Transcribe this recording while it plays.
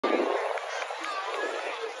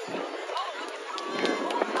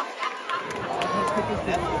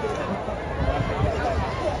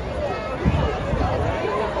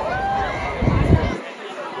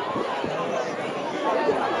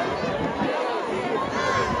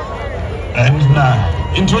And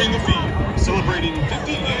now, entering the field, celebrating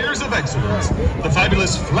 50 years of excellence, the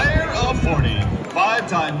fabulous Flair of Forney,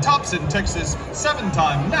 5-time tops in Texas,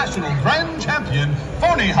 7-time national grand champion,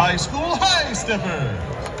 Forney High School Highsteppers.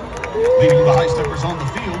 Leading the Highsteppers on the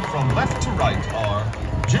field from left to right are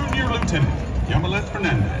Junior Lieutenant Yamalet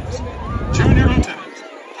Hernandez, Junior Lieutenant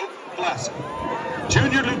Hope Blasco,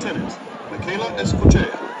 Junior Lieutenant Michaela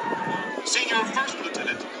Escochea, Senior First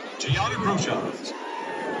Lieutenant Gianni Brochaz,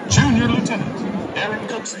 Junior Lieutenant Aaron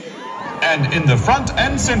Cooksey, and in the front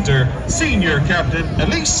and center, Senior Captain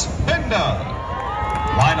Elise Benda.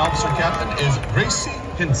 Line Officer Captain is Gracie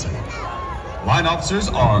Hinson. Line Officers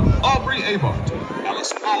are Aubrey Abart,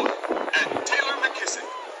 Allison Bowler, and Taylor McKissick.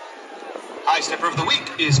 High Stepper of the Week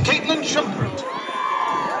is Caitlin Shumpert.